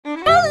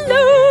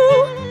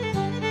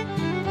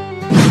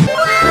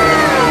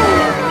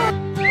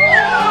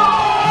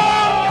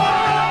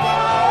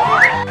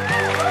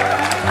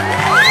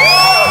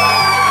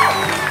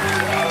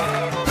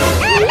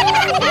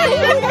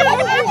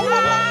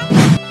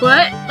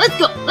Let's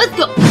go.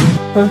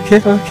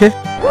 Okay.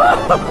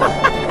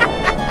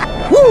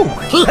 Woo!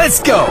 Let's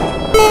go!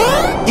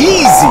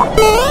 Easy!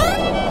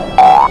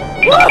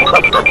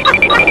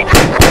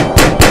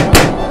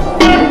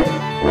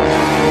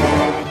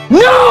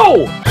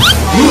 No!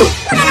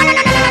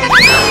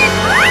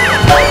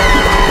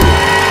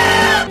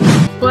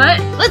 What?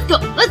 Let's go.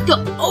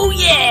 Oh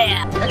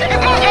yeah!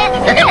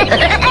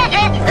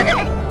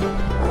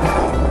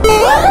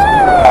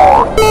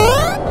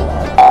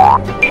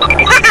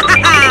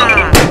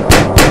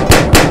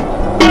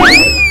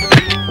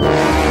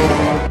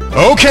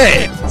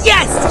 Okay!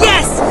 Yes!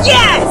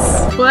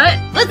 What?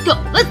 Let's go.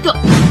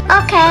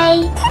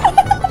 Okay.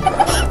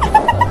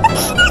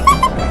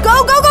 Go!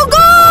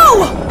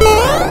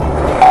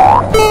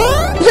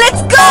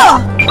 Let's go!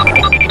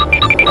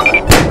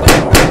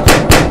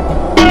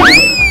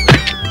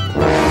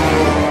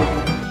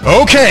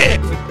 Okay!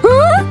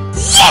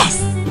 Yes!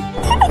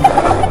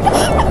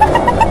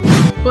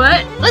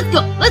 What? Let's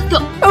go.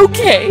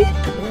 Okay.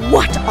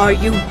 What are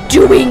you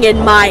doing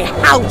in my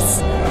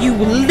house, you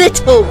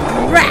little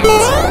brat?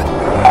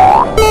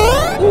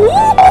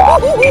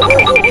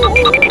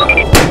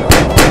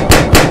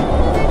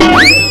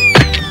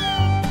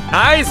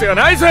 Nice!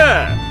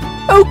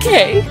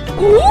 Okay.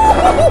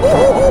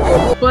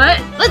 What?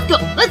 Let's go.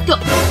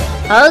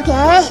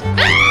 Okay.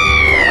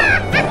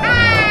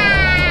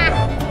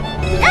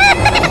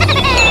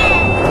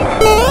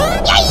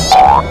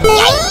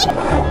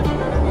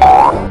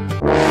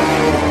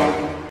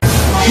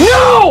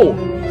 No!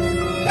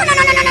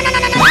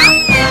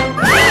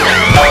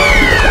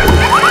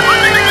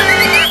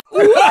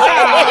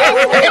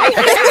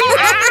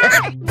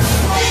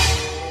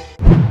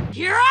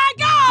 Here I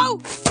go!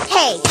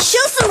 Hey,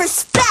 show some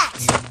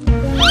respect!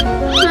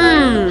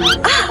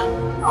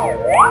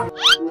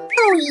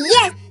 Oh,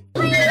 yes.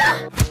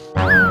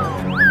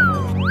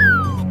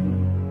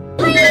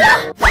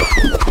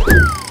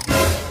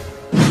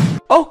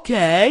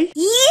 Okay.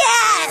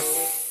 Yes!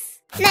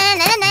 Na.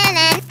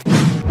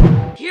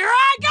 Here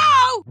I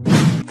go!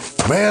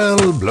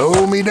 Well,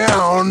 blow me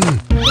down.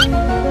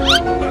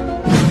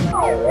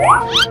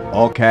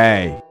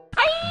 Okay.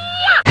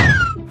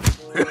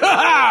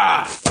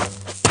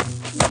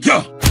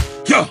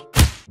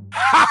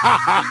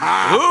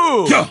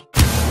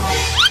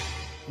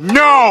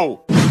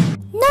 No!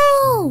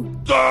 No.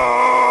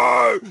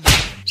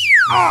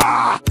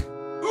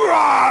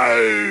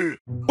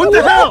 What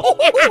the hell?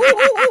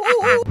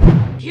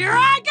 Here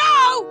I go!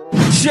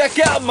 Check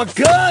out my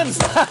guns!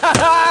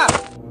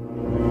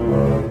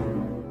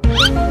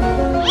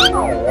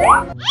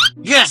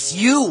 Yes,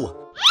 you!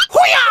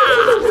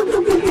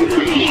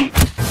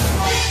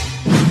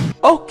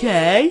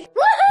 Okay.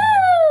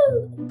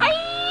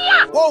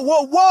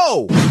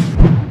 Whoa!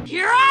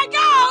 Here I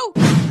go!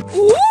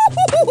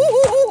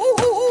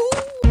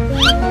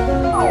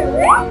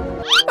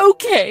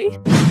 Okay.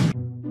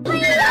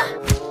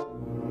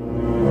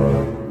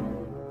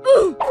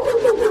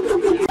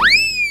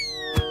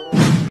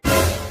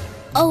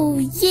 Oh,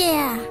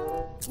 yeah.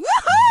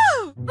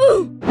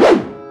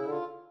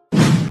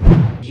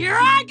 Here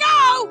I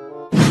go!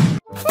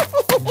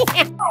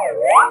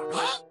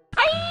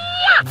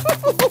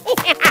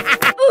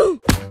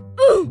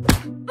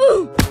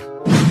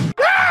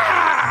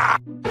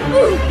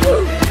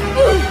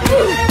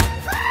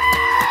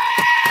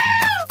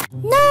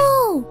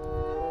 No.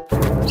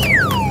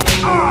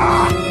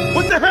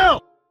 What the hell?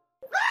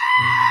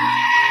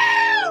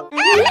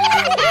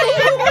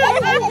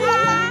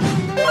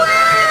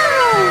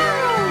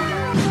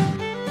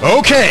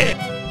 Okay!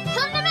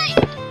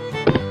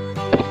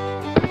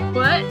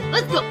 What?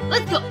 Let's go.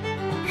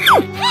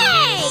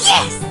 Hey!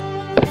 Yes!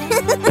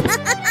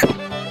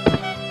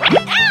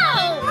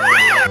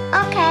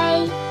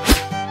 Okay.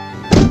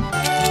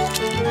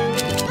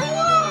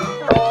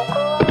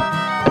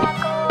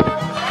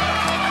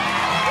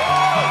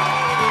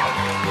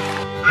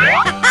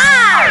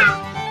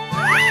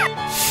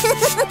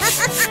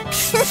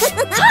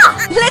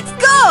 Let's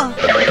go!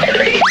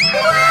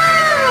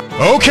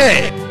 Okay!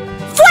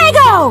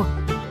 Fuego!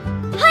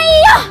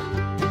 Hiya!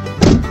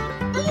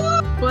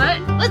 What?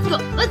 Let's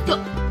go.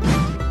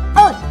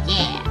 Oh,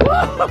 yeah.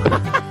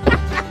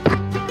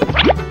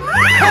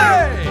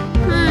 Hey!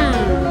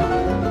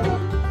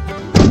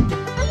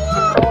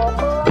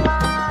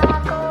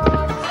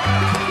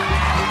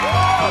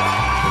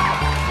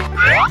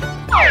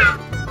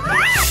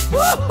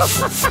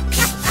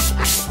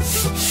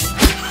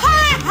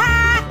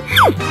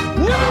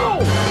 No!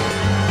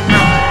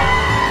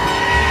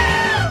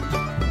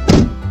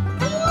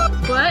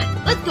 What?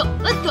 Let's go.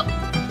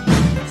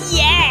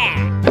 Yeah!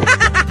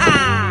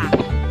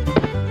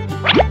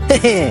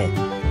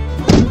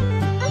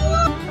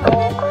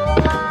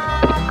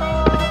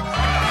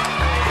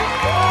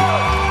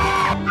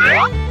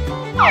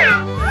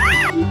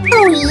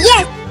 Oh,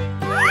 yes!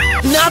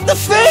 Not the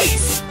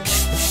face!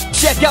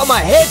 Check out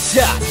my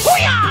headshot!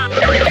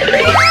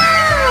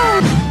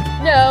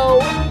 No.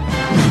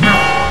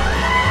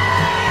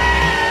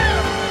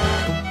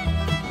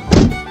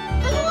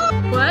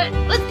 What?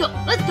 Let's go.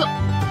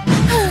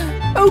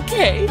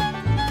 Okay.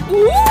 What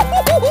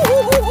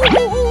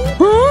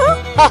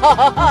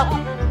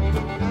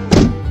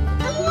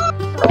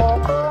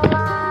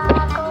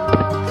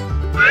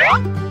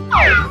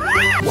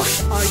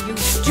are you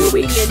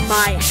doing in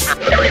my house?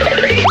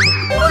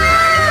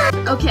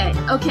 Okay,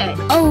 okay.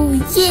 Oh,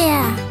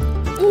 yeah.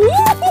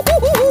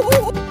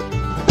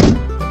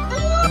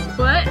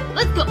 What?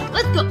 Let's go,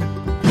 let's go.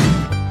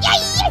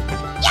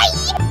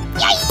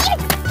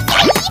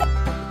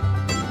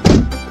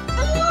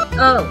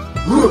 Oh.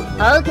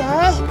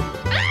 Okay.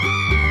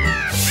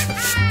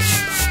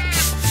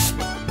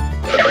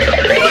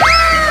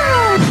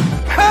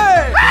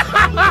 Hey!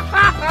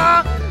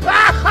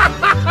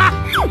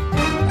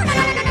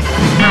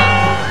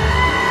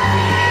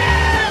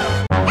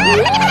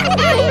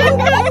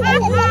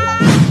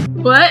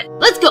 What?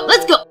 Let's go,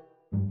 let's go.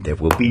 There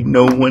will be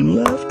no one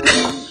left.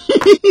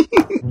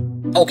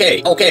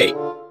 Okay, okay.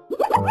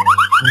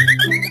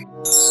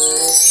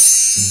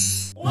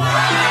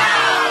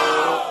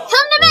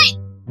 Come to me.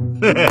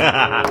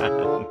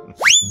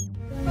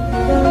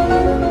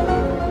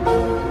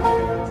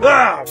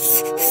 Ah!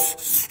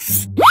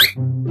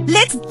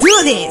 Let's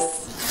do this!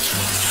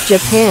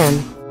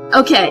 Japan.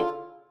 Okay.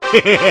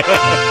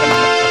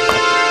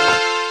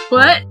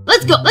 What?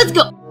 Let's go, let's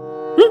go.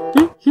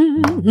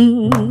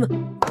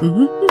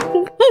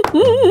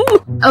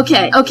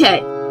 Okay,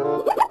 okay.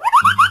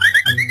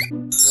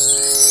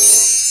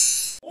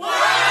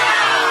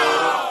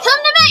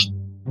 Come to me.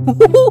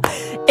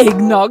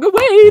 Eggnog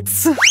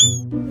awaits!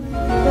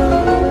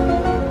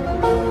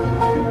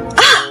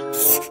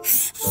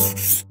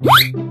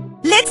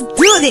 Let's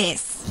do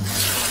this!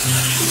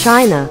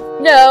 China.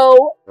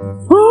 No!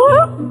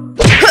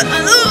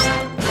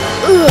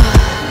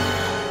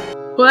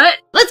 What?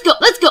 Let's go,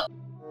 let's go.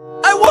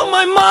 I want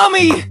my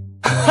mommy!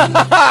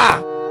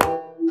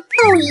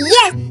 Oh,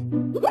 yes.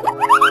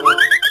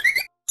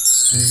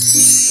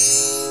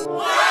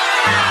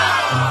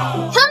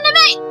 Come to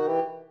me.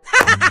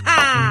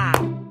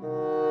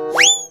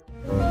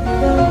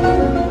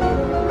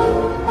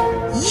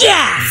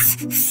 Yeah!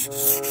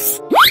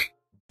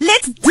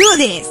 Let's do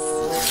this!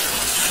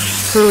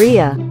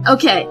 Korea.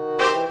 Okay.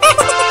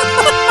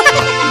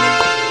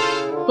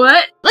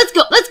 What? Let's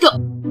go, let's go.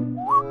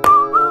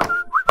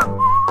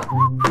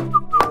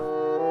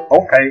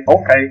 Okay,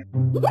 okay.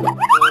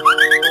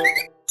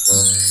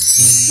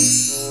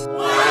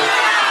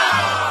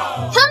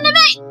 Come to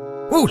me.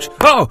 Ouch!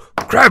 Oh,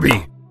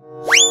 crabby!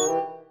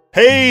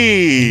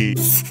 Hey!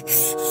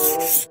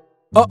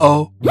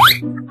 Uh-oh.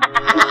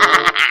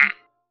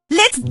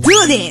 Let's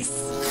do this!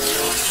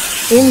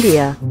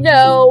 India.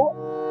 No!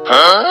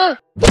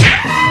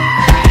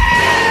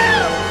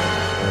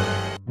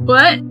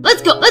 What?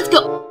 Let's go, let's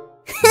go.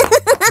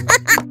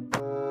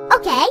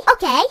 Okay,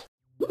 okay.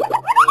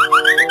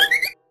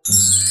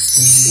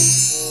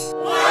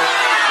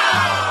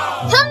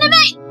 Come to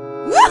me.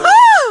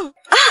 Woohoo!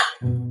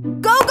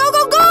 Go, go,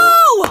 go, go!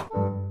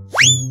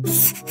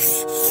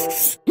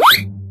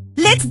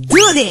 Let's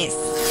do this!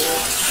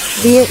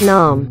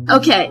 Vietnam.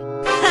 Okay.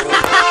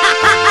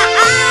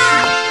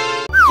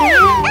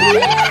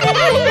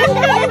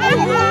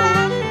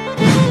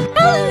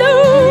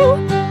 Hello!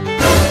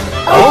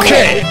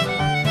 Okay!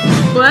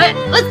 What?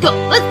 Let's go,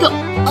 let's go.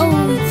 Oh,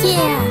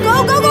 yeah.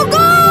 Go, go, go,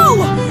 go!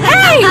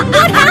 Hey!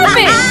 What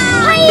happened?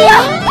 Hiya!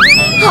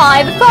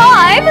 High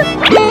five!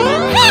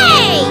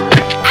 Hey!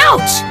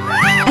 Ouch!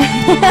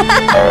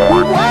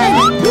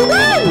 Run!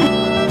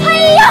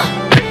 Hiya!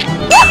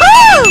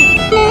 Yahoo!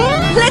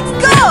 Let's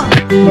go!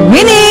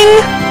 Winning!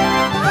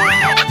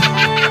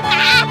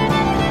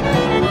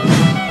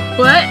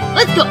 What?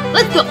 Let's go,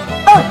 let's go.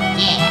 Oh,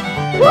 yeah.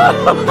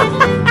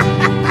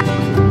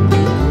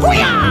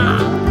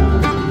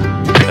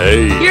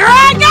 Hey! Here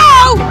I go!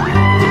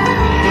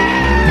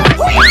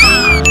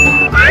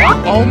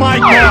 Oh my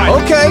god!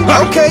 Okay,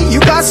 okay, you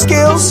got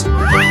skills.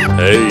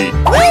 Hey!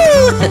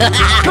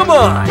 Come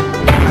on.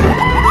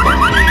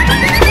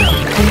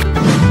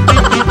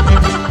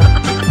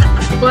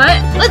 What?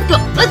 Let's go,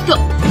 let's go.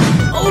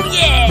 Oh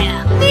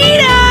yeah!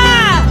 Nita!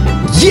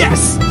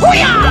 Yes.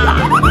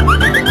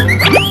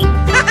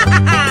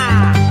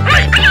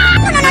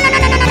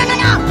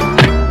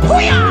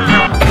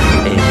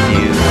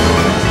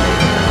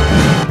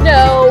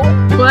 No!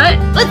 What?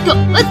 Let's go,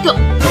 let's go.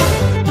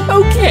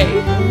 Okay,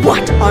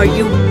 what are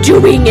you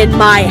doing in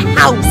my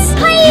house,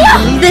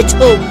 you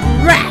little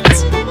brat?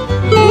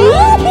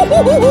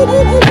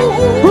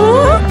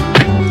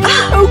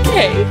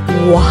 Okay.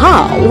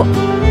 Wow.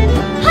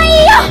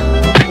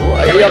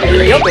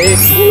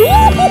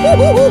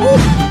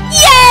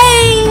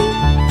 Yay!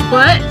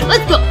 What?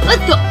 Let's go,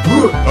 let's go.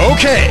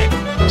 Okay!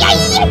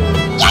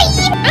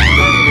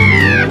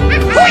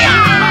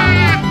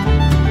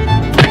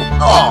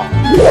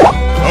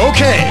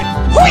 Okay!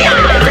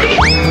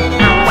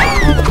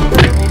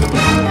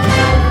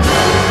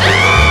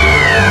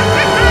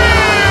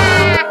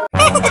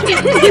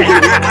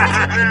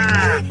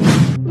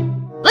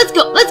 Let's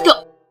go, let's go.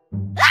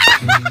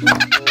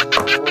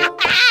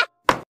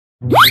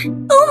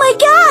 Oh my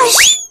gosh!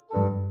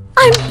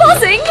 I'm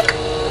buzzing!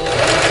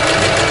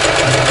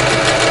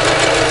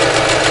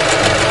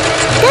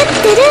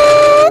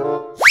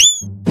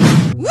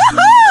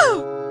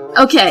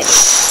 Okay.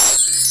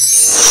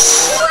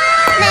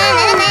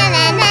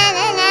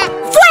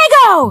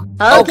 Fuego!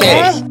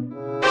 Okay.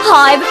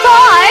 High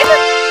five!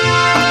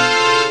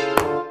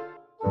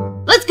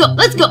 Let's go.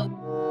 Let's go.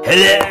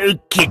 Hello,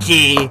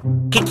 kitty.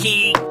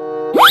 Kitty.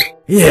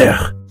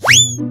 Yeah.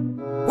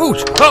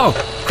 Ouch! Oh,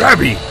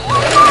 Krabby!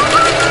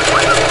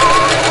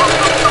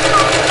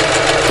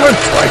 Don't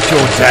bite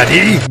your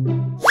daddy!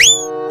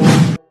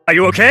 Are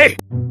you okay?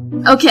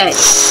 Okay.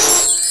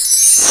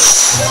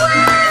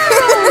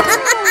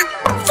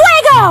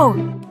 Fuego!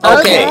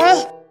 Okay.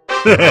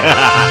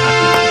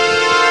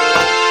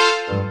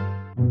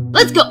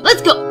 Let's go.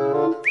 Let's go.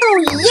 Oh,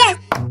 yes!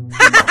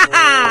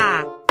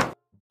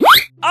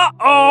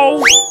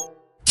 Uh-oh!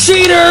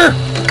 Cheater!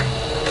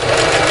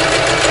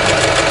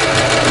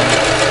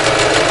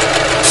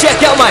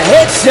 Check out my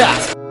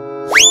headshot!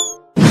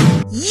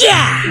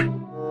 Yeah!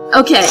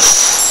 Okay.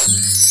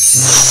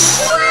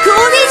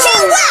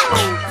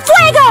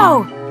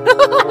 Fuego!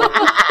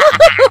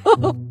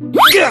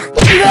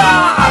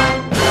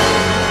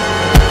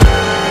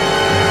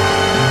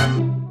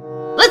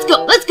 Let's go.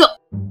 Let's go.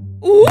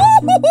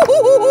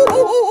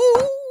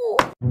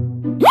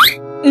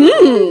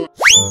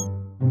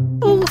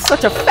 Oh,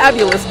 such a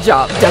fabulous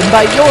job done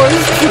by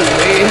yours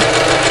truly.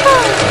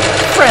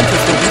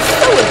 Francis will be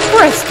so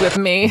impressed with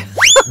me.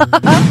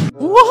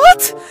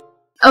 What?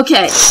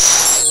 Okay.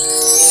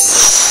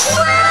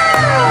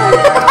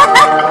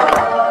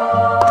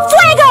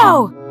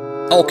 Fuego!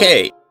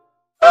 Okay.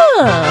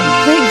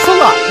 Thanks a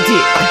lot,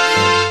 dear.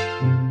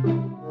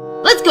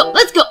 Let's go.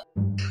 Let's go.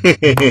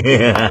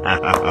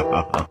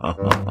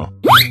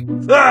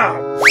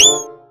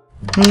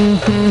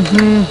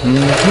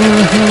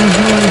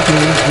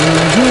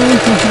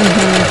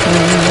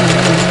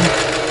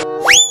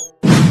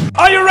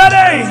 Are you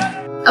ready?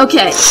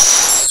 Okay.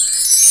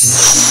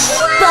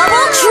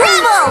 Bubble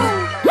trouble!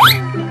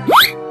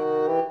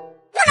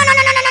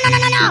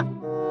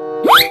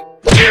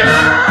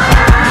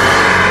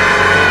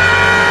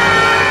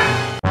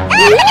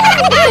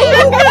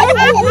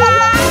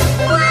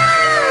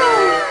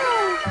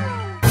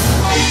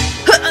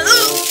 No!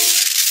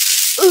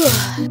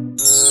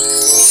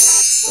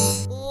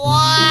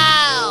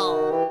 Wow!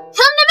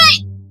 Come to me.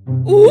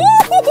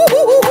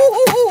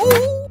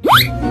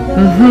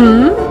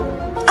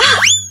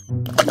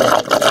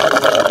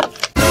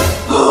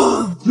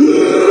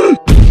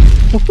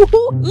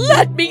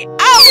 Let me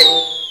out!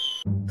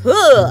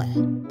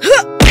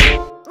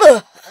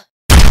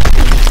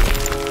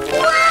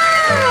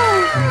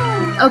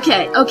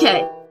 Okay. Okay.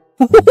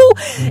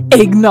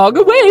 Eggnog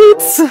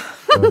awaits!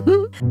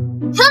 Come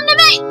to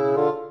me.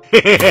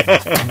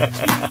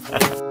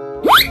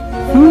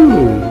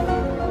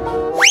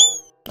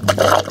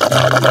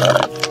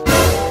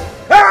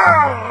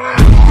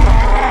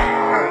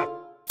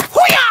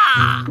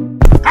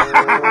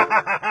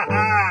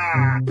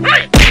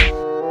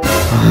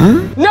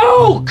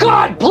 No!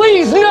 God,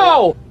 please,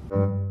 no!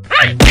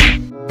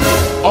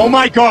 Oh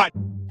my god!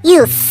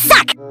 You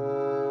suck!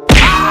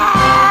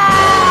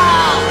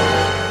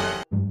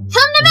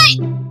 Come to me.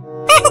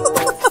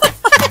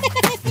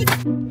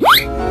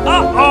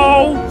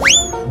 Uh-oh!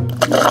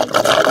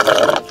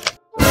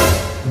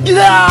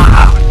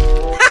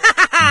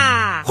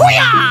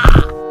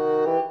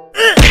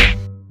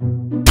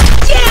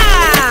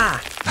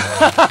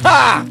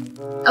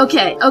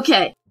 Okay.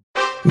 Okay.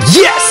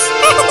 Yes!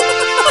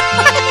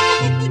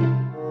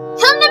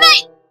 Come to me.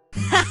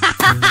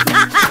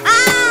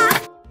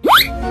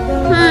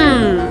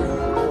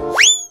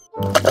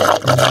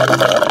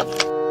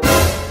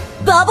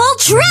 Bubble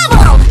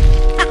trouble!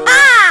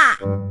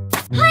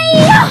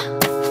 Hiya!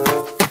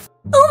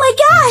 Oh my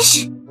gosh!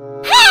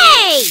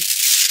 Hey!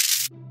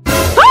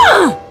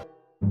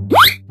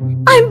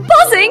 I'm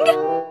buzzing!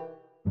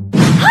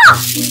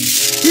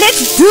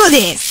 Let's do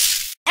this!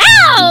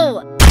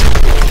 Ow!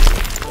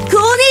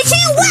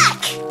 Konnichiwa!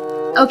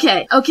 Okay.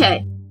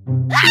 Okay.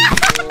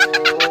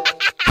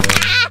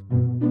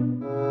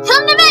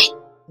 Come to me.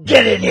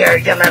 Get in here,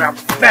 you little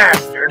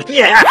bastard!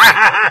 Yeah!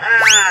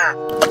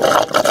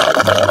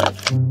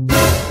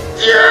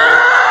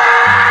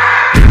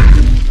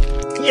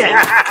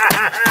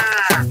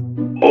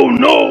 Oh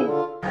no!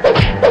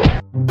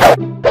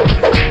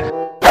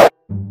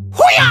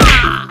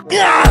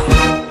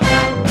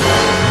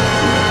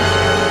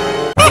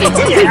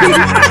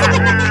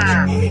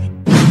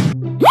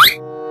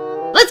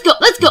 Let's go.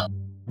 Let's go.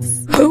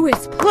 Who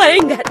is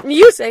playing that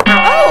music?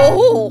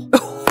 Oh!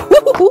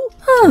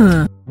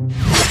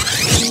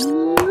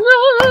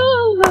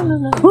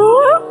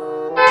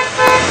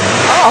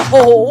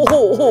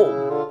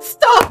 Oh!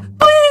 Stop,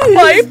 please!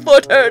 My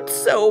foot hurts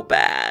so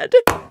bad.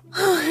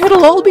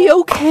 It'll all be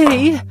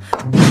okay.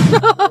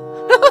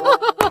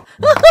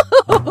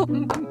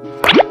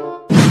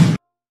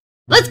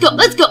 Let's go.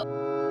 Let's go.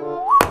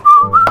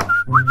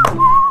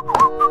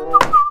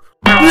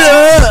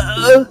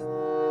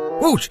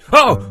 Ouch!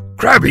 Oh,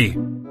 Krabby!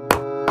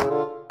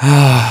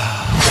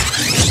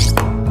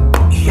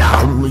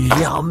 Yummy,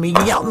 yummy,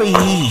 yummy,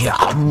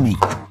 yummy.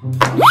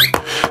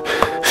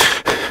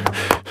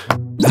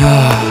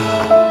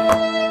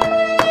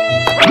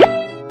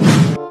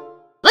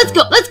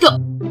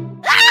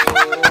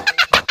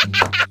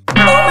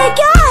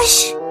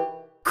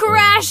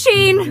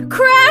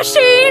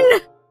 crashing!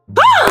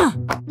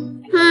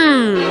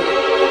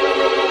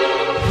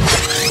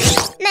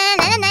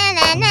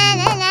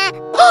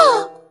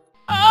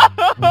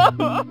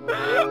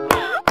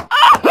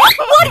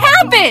 What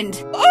happened?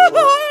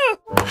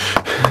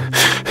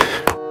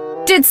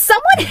 Did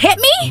someone hit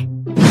me?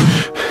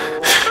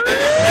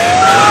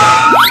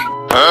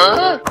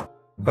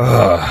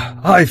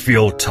 I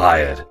feel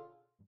tired.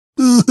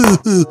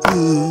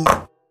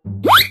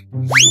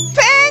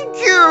 Thank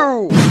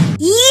you!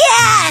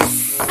 Yes!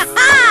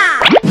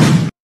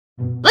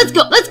 Let's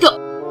go, let's go.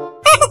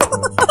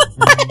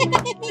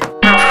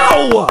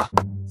 Ow!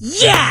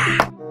 Yeah!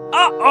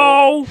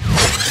 Uh-oh!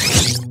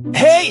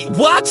 Hey,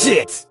 watch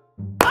it!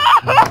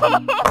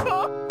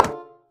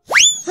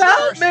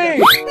 Help me!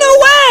 No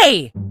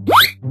way!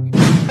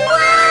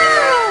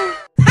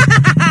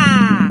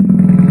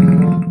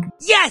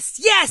 Yes,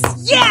 yes,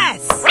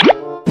 yes!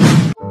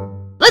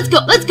 Let's go,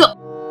 let's go.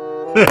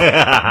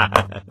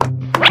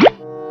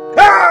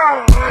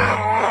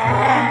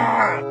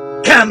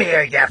 Come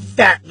here, you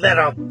fat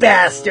little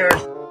bastard!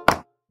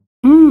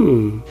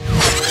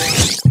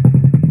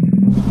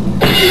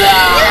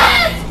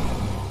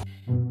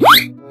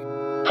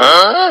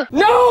 Huh?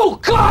 No!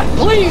 God,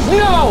 please,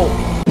 no!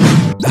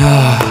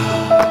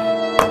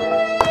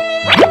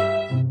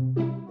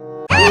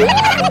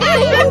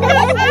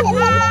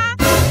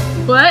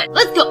 What?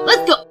 Let's go,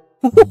 let's go.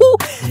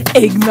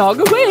 Eggnog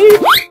away!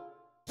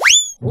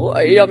 Oh,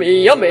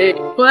 yummy, yummy!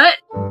 What?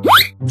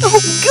 Oh,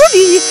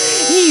 goody!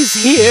 He's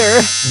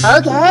here!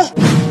 Okay.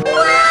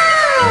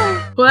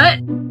 What?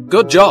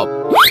 Good job.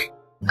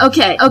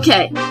 Okay,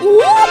 okay.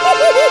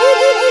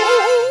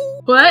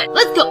 What?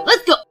 Let's go,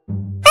 let's go.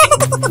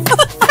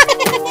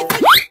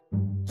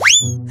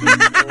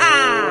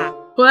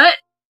 What?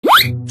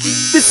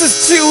 This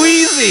is too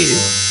easy!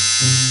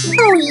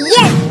 Oh,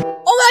 yes!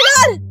 Oh my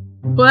god!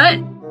 What?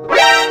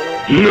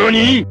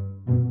 NANI?!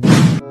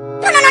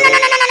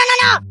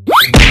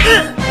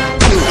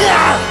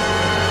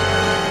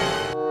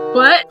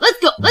 What? Let's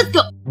go, let's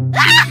go.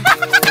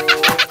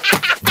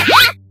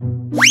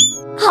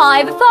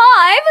 High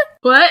five!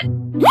 What?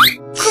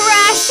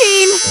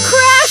 Crashing!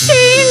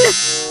 Crashing!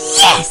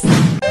 Yes!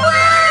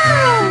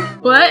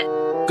 What?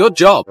 Good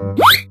job.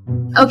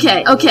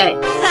 Okay, okay.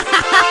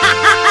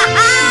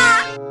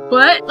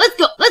 What? Let's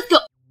go, let's go.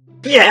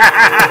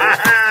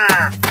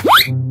 Yeah!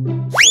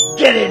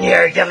 Get in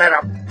here, you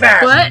little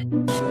bastard! What?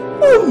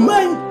 Oh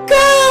my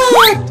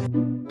god!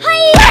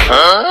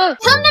 Huh?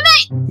 Come to me!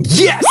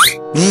 Yes!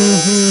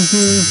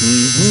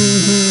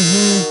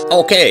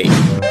 Okay.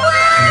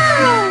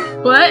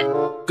 What?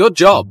 Good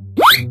job.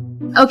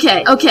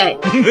 Okay, okay.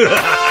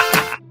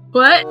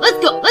 What? Let's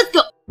go, let's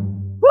go.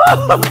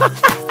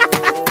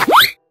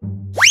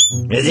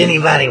 Is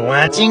anybody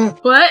watching?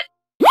 What?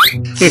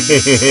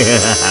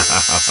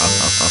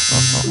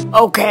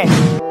 Okay.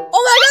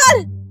 Oh my god!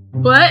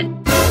 What?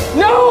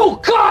 No!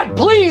 God,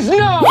 please,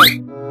 no!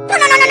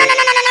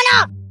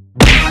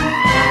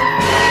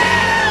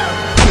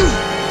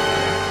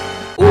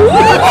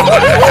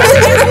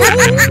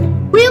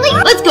 Really?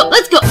 Let's go,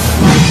 let's go.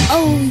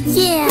 Oh,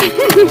 yeah!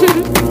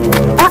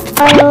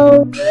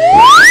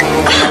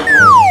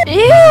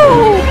 Ew!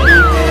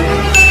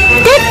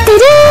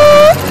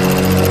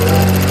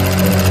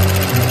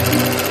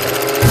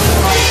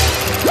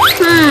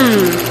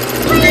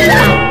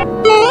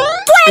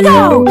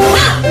 Fuego!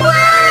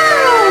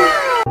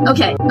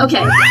 Okay,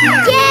 okay.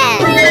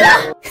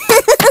 Yeah!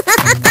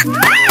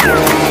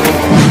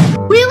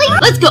 Really?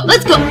 Let's go,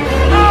 let's go.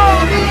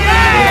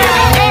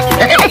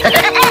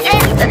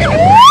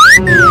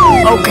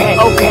 Okay,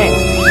 okay.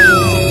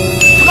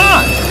 Come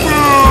on!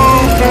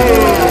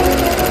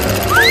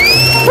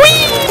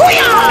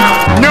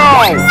 No!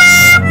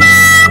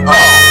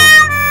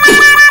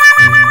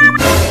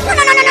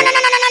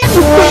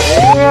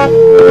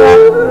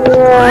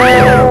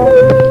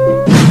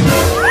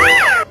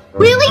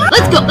 Really?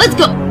 Let's go, let's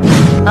go.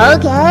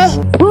 Okay.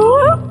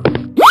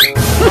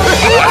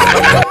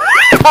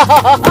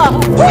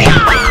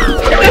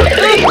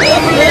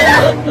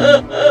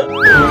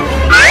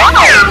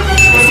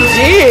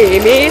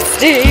 Steamy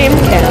steam,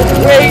 can't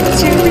wait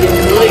to be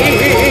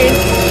clean.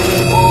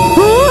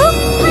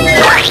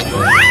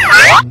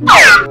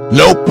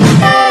 Nope.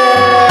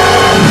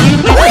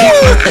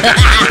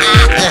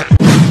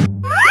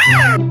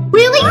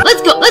 Really?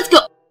 Let's go, let's go.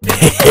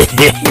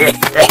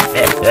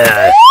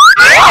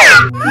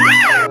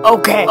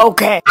 Okay,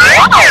 okay.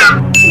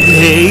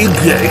 Hey,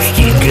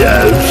 ghosty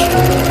ghost.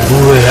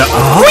 Where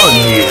are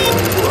you?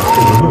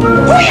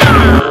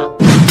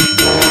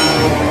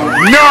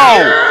 No!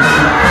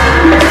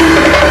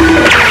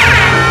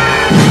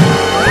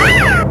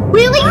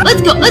 Really?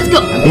 Let's go, let's go.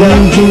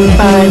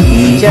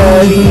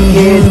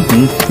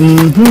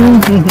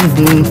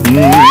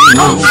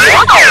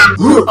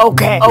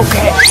 Okay,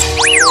 okay.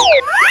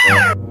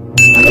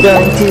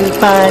 Going to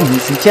find me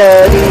some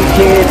chubby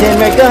kids and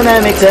we're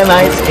gonna make some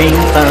ice cream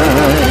fun.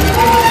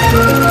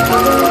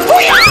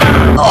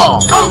 Oh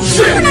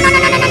shit!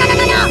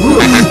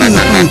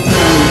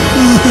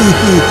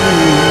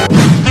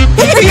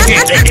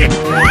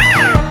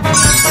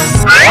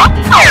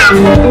 Hey!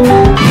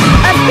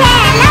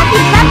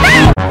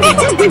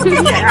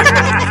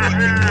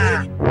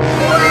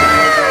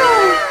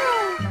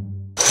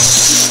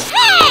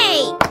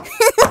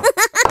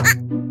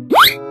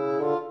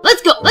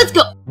 Let's go, let's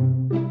go.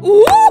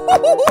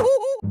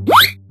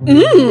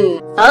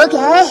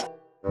 Okay.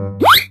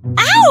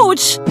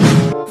 Ouch!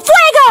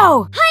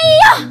 Fuego!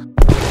 Hiya!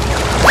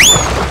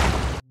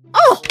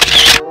 Oh!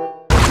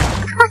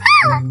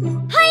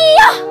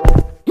 Hiya!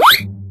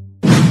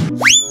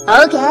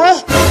 Okay.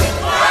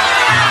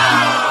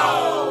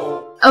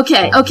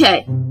 Okay,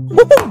 okay.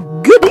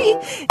 Goody!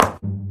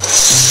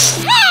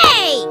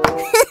 Hey!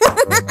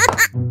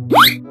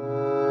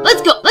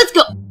 Let's go, let's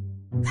go.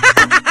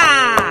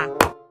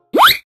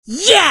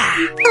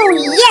 Yeah! Oh,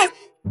 yes!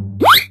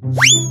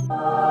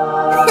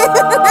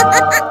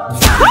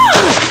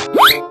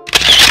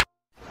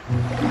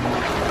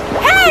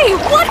 Hey,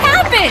 what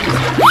happened?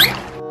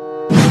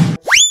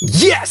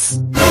 Yes!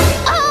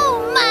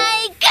 Oh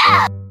my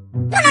god!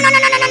 No, no, no, no,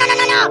 no, no, no,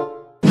 no, no!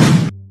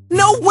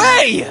 No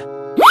way!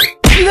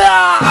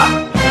 Ah!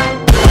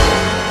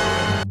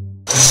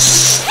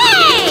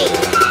 Hey!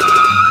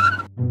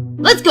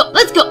 Let's go,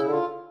 let's go.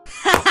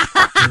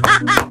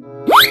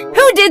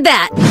 Who did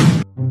that?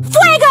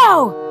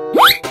 Fuego!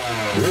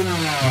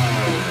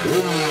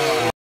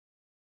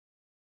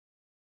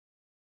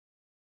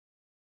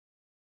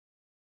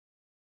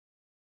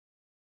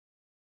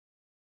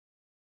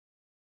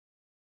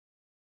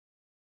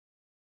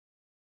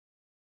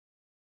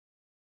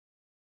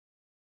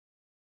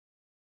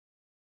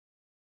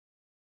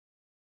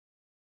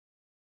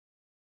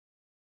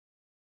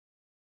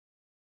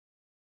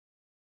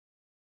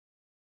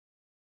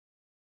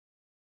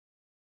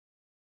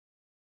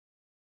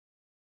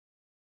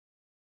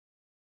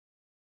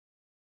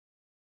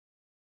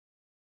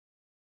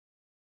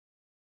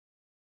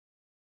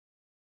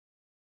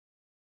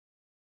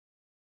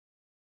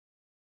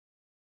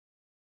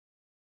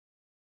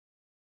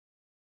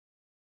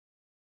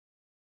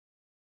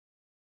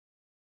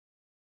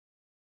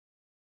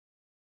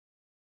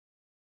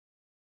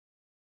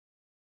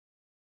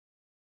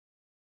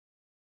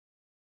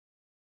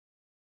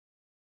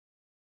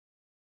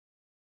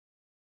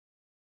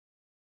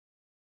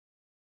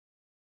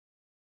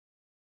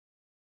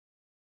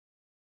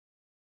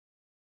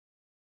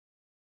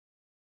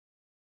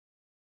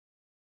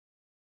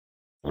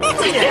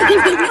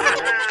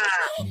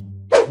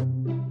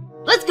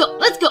 Let's go,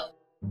 let's go.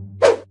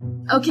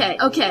 Okay,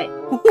 okay.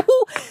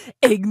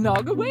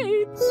 Eggnog away.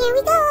 Here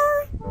we go!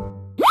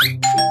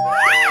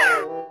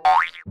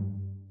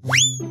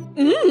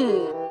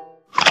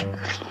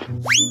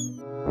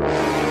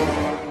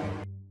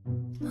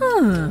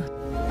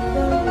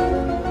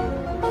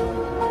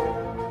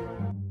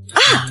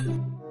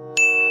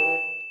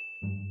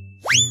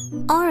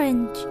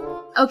 Orange.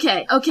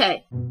 Okay,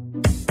 okay.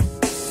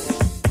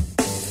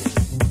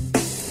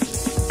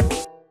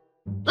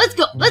 Let's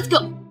go, let's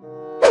go.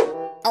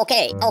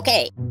 Okay,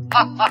 okay. Here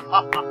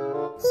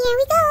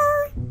we go!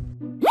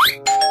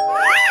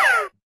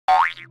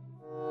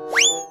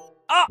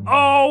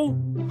 Uh-oh!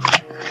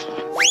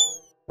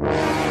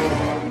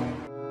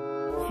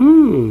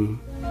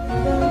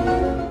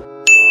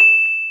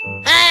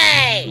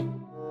 Hey!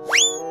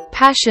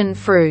 Passion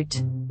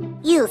fruit.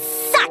 You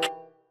suck!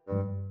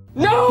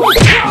 No!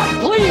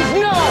 God, please,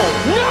 no!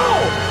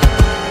 No!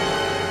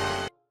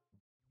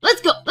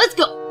 Let's go, let's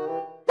go.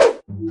 Oh,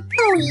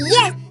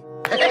 yes!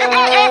 Here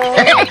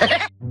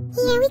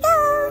we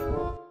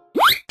go!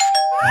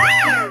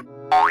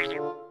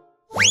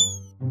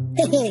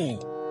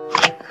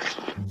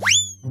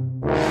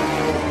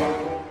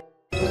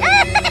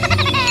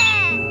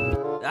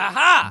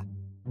 Aha!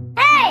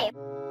 Hey!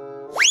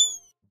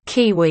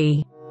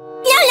 Kiwi.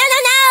 No, no, no,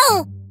 no!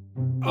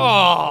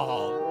 Oh!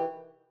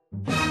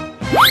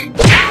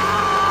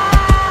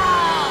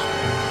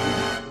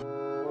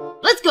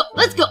 Let's go,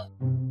 let's go.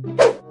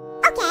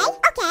 Okay,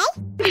 okay.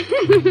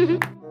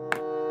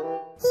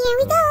 Here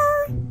we go!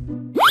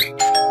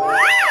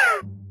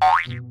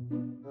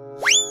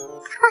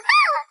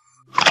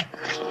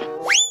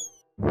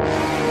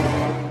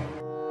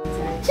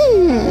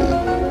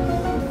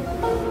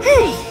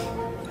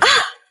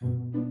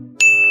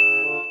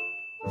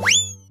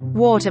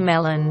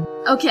 Watermelon.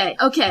 Okay,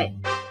 okay.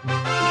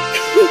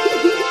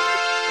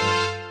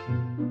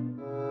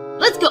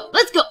 Let's go,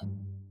 let's go.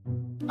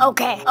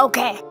 Okay,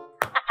 okay.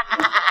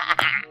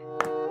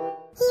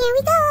 Here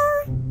we go!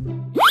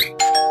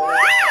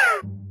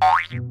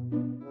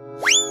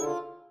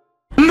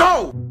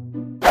 No!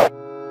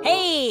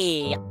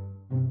 Hey!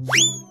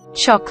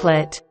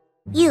 Chocolate.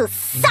 You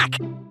suck!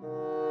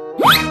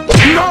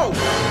 No!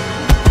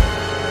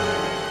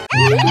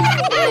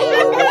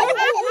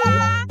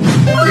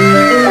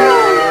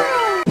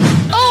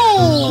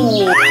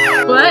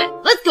 Oh!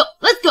 What? Let's go,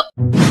 let's go.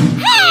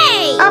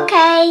 Hey!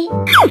 Okay.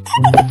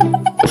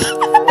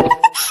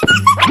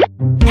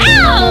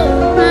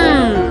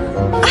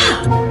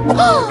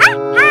 Ow!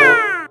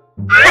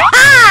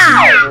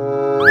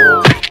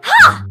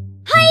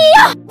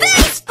 Hiya!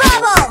 Thanks,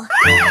 Bubble!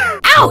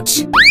 Ouch!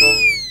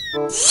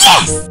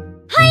 Yes!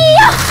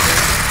 Hiya!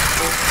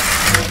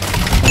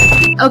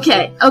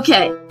 Okay,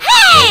 okay.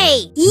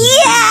 Hey!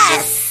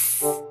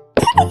 Yes!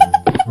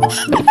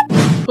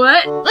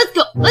 What? Let's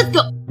go, let's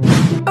go.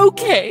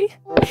 Okay,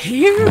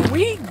 here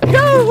we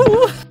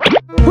go.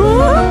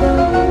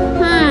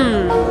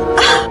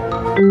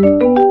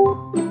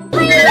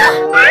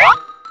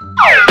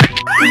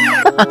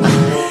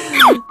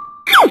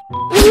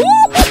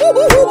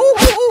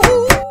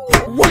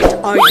 What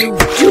are you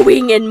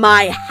doing in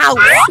my house,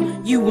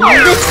 you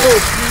little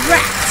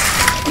brat?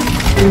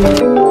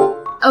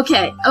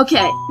 Okay,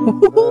 okay.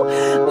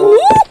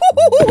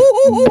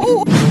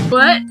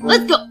 What?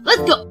 Let's go,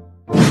 let's go.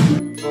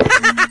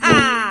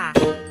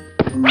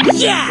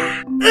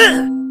 Yeah!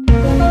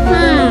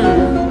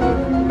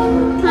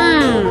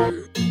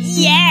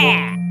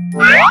 Yeah!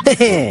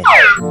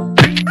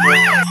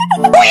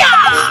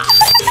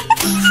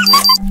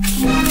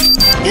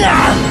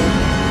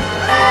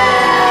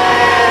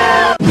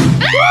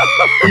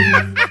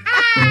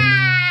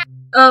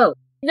 Oh.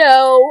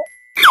 No.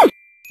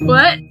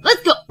 What?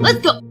 Let's go, let's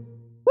go.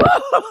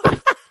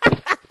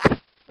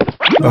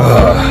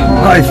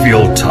 I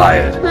feel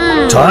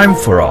tired. Time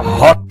for a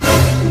hot...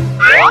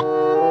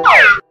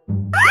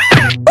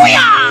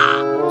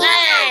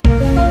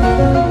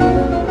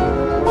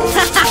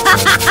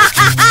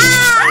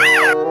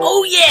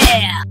 Oh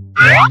yeah!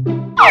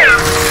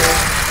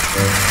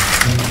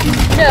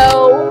 No.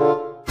 No!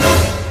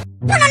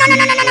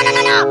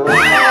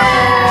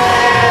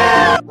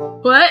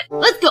 What?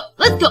 Let's go,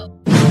 let's go.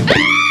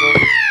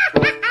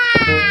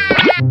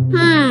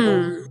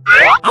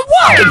 I'm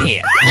walking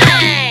here.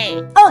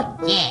 Hey! Oh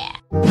yeah!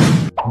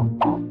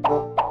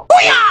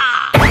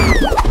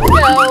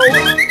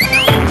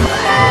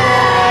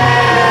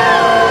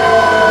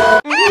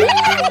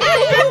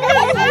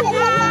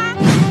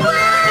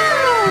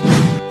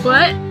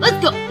 What? Let's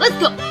go, let's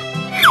go.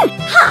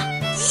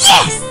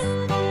 Yes!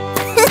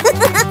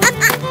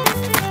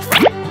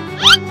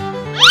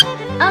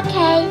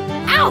 Okay.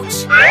 Ouch!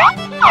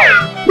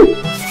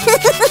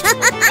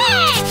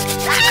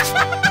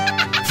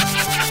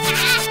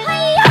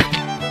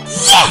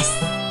 Yes!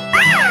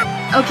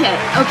 Okay,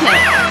 okay.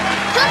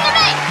 Come to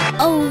me!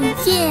 Oh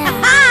yeah!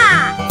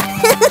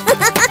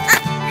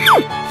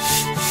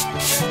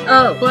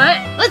 Oh, what?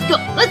 Let's go,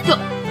 let's go.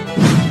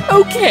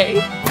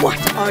 Okay, what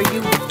are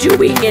you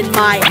doing in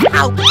my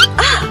house?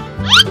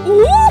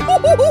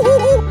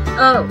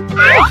 Oh.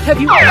 Have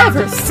you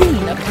ever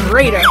seen a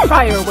greater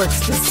fireworks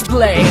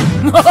display?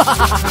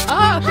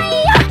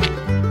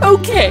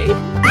 Okay.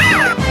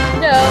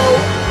 No.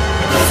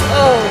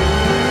 Oh,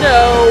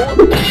 no.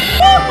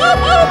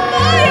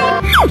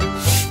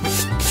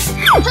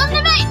 Come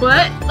to me!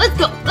 What? Let's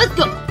go, let's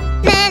go.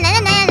 Na na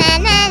na na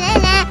na na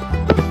na.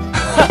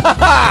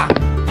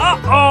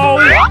 Uh-oh!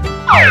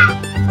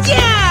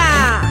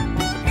 Yeah!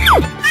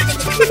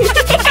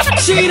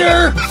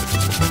 Cheater!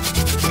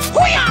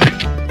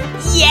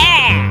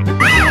 Yeah!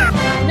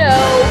 No.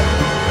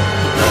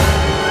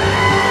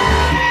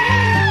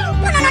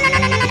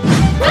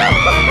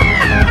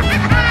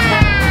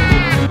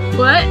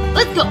 What?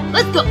 Let's go,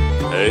 let's go.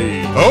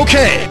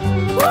 Okay.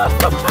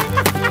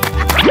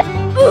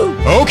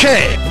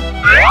 Okay.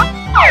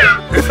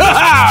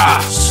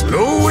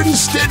 Slow and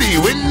steady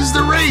wins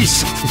the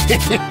race.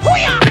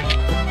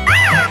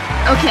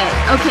 Okay,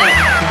 okay.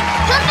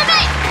 Come to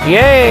me!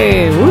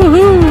 Yay!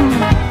 Woohoo!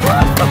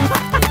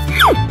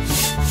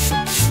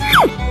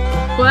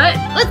 What?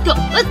 Let's go,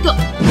 let's go.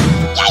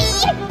 Yay!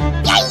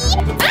 Yay!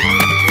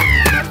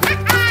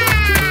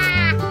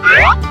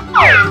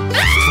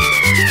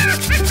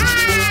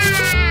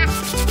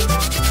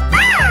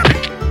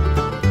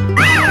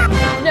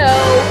 No.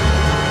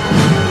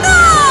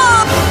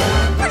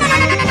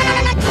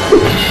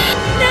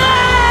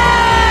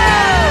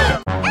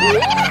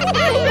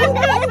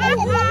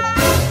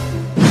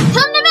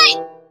 Come to me!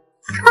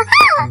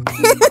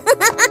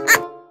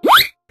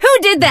 Who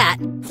did that?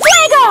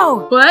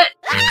 Fuego! What?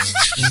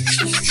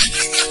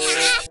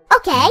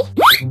 Okay.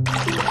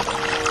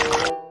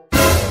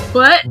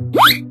 What?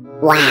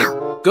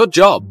 Wow. Good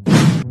job.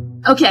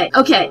 Okay,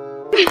 okay.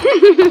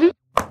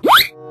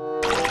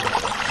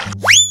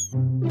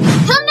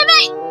 Come to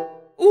me!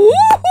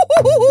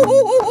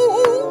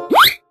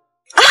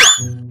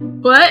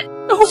 What?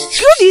 Oh,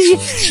 goody!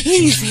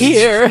 He's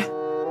here.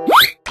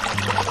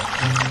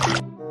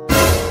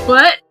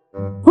 What?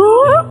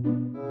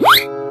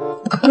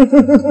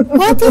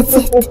 What is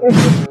it?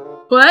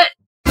 What?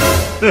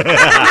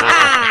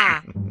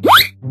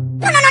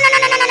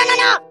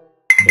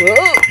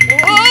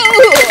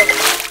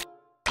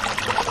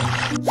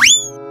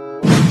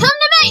 Come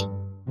to me!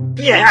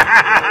 Yeah!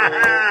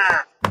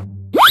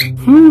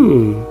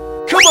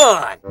 Come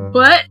on!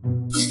 What?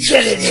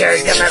 Get in here,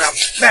 you little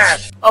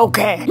bastard!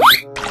 Okay.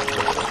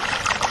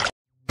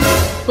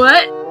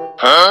 What?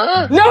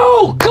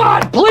 No!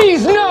 God,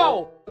 please,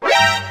 no!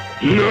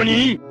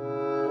 Nani?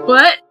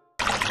 What?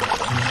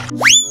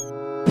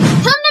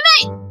 Come to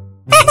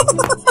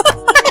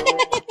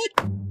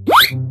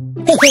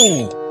me!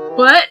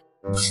 What?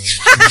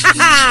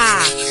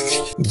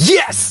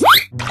 Yes!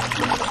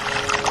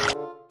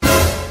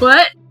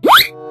 What?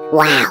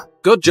 Wow.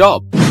 Good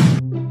job.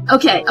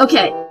 Okay,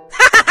 okay.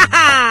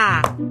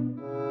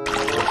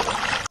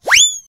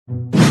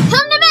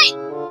 Come to me!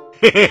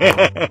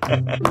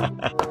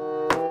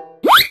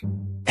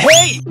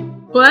 Hey!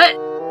 What?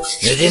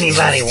 Is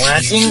anybody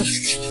watching?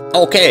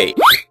 Okay.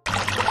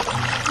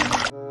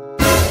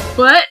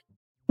 What?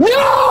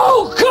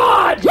 No!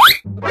 God!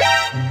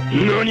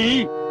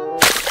 NANI?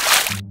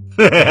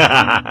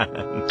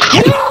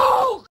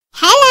 No!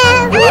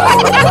 Hello!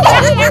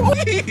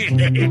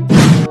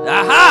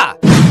 Aha!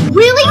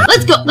 Really?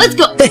 Let's go, let's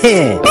go!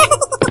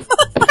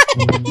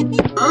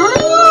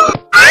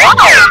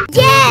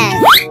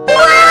 Yes!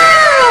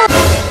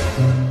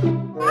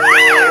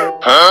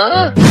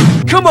 Huh?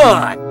 Come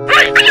on!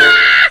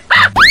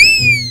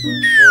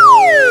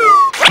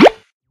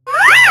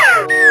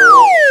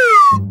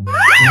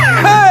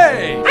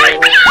 Hey!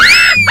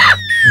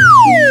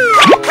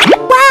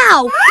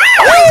 Wow!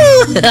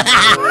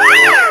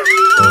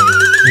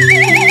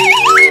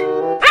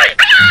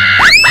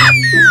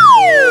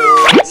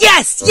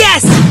 Yes!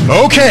 Yes!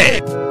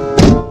 Okay.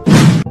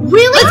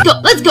 Really? Let's go,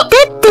 let's go!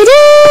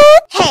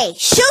 Hey,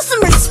 show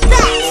some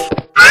respect!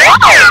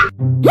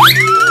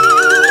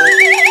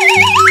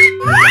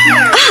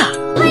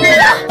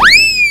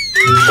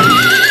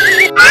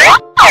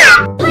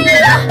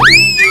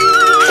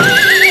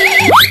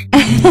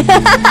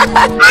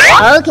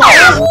 Okay.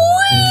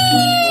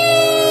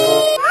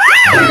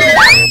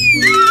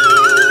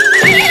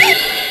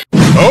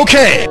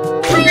 Okay.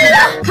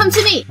 Come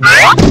to me!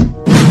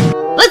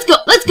 Let's go,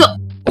 let's go!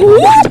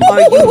 What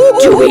are you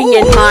doing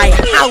in my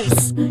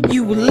house,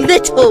 you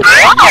little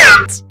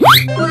rat?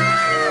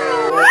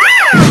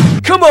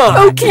 Come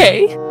on!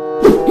 Okay.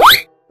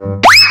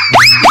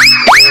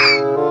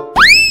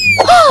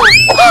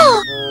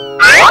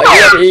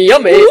 Yummy,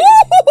 yummy!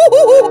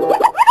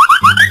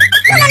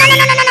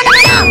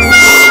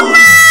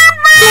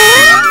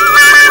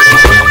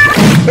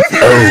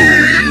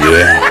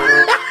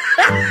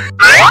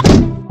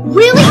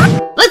 Really?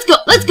 Let's go,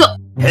 let's go!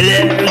 Hello,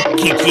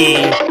 kitty.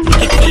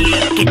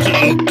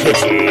 Kitty,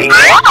 kitty.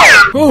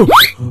 Oh,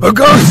 a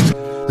ghost!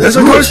 There's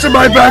a ghost in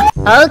my back.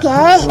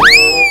 Okay.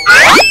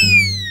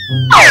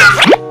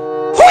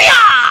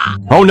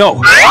 Oh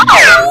no.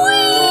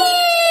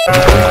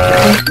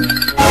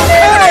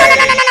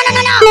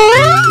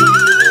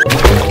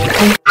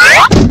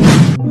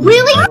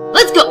 Really?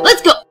 Let's go,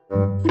 let's go!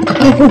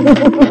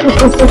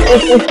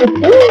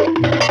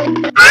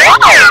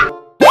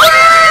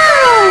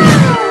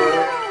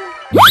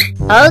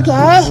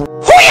 Okay.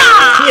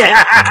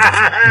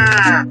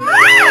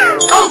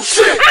 Oh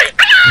shit!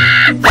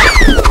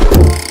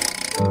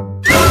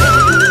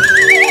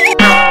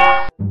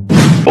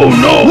 Oh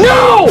no.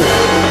 No!